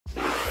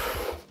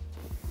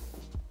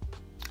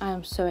I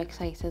am so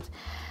excited.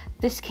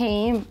 This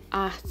came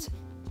at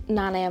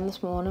 9 AM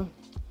this morning.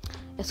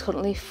 It's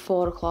currently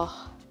 4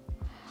 o'clock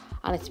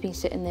and it's been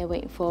sitting there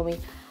waiting for me.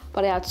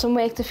 But I had some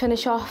work to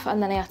finish off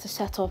and then I had to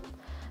set up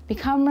my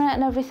camera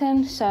and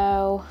everything,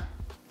 so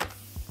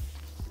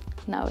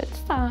now it's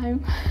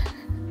time.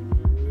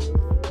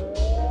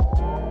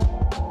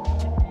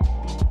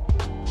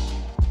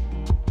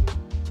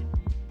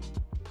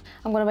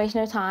 I'm gonna waste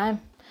no time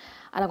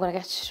and I'm gonna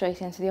get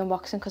straight into the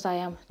unboxing because I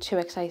am too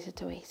excited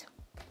to wait.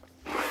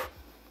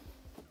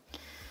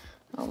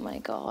 Oh my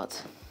God.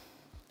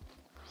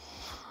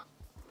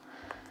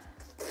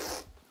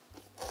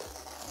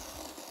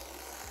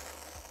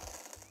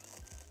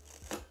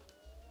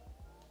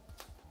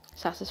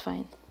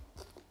 Satisfying.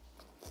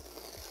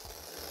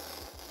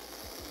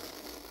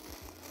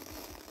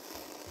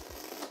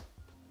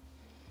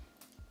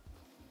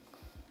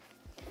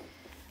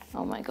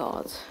 Oh my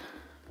God.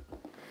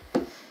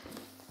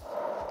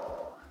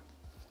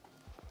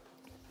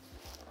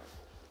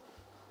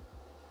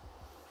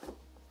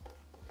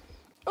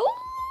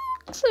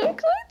 So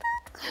excited.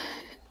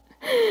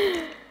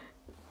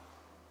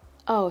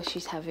 Oh,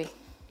 she's heavy.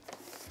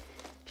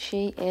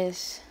 She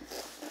is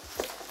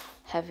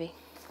heavy.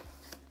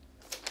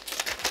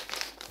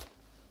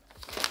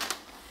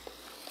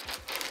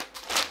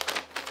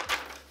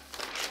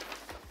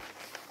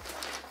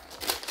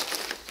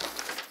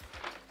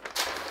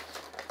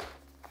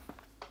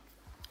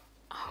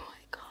 Oh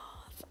my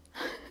God.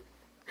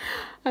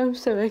 I'm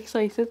so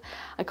excited.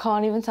 I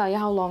can't even tell you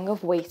how long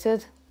I've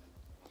waited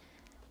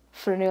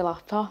for a new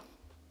laptop.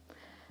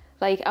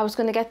 Like, I was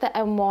gonna get the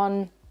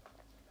M1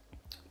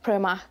 Pro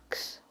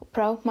Max,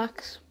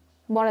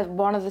 one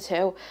of the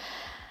two,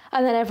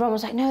 and then everyone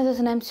was like, no, there's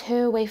an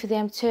M2, wait for the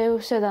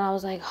M2. So then I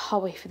was like, I'll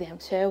wait for the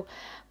M2.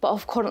 But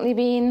I've currently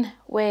been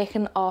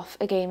working off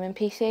a gaming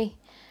PC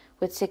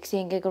with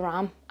 16 gig of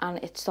RAM and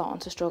it's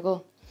starting to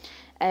struggle.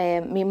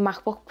 My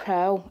MacBook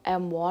Pro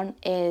M1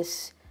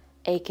 is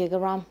 8 gig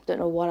of RAM, don't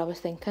know what I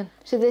was thinking.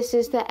 So this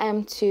is the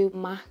M2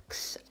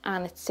 Max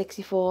and it's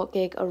 64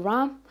 gig of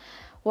RAM,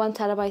 1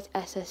 terabyte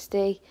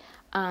SSD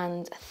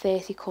and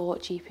 30 core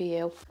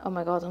GPU. Oh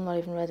my God, I'm not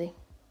even ready.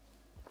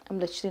 I'm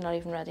literally not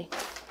even ready.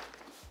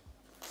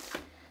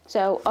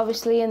 So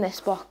obviously in this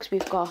box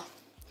we've got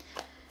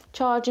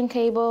charging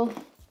cable,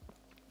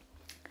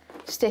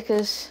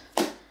 stickers,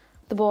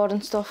 the board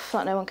and stuff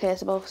that no one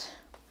cares about.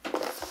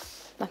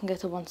 That can go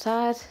to one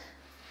side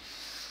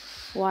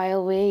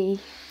while we...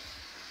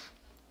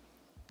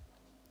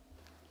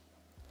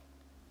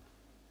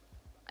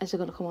 Is it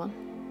gonna come on?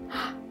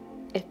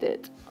 It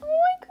did. Oh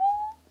my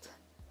God.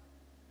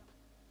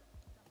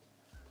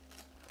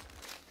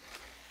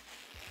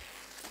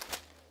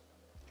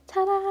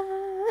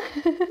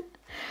 Ta-da!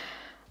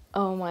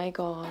 Oh my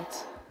God.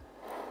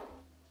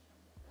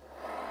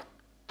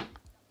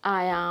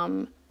 I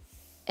am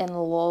in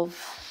love.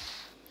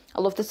 I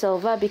love the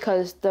silver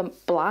because the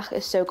black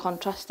is so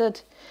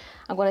contrasted.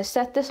 I'm gonna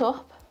set this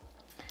up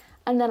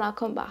and then I'll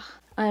come back.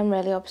 I am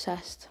really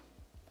obsessed.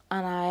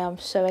 And I am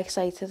so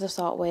excited to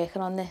start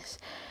working on this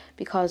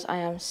because I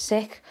am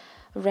sick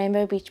of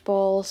rainbow beach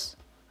balls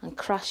and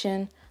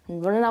crashing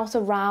and running out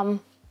of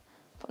RAM.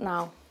 But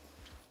now,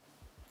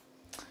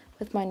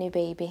 with my new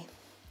baby.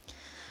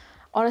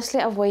 Honestly,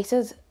 I've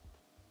waited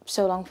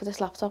so long for this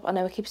laptop. I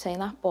know I keep saying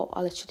that, but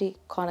I literally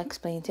can't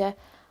explain to you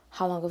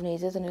how long I've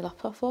needed a new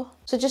laptop for.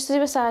 So just to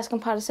do a size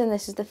comparison,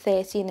 this is the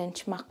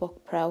 13-inch MacBook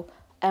Pro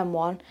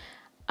M1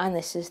 and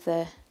this is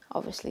the,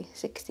 obviously,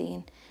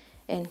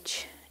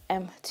 16-inch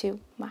M2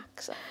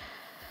 Max.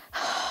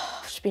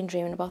 I've just been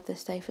dreaming about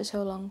this day for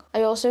so long.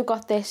 I also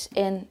got this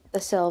in the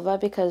silver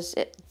because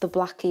the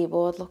black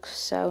keyboard looks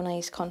so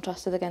nice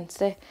contrasted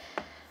against it.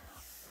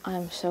 I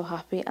am so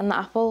happy. And the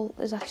Apple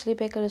is actually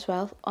bigger as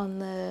well on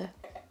the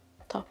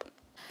top.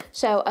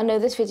 So I know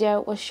this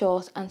video was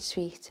short and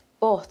sweet,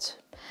 but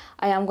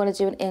I am going to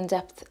do an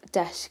in-depth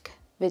desk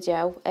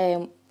video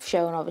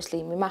showing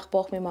obviously my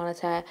MacBook, my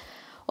monitor,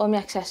 all my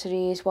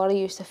accessories, what I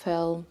use to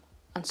film,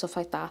 and stuff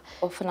like that.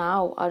 But for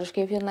now, I'll just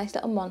give you a nice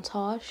little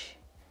montage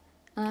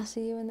and I'll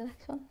see you in the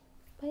next one.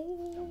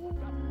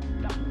 Bye.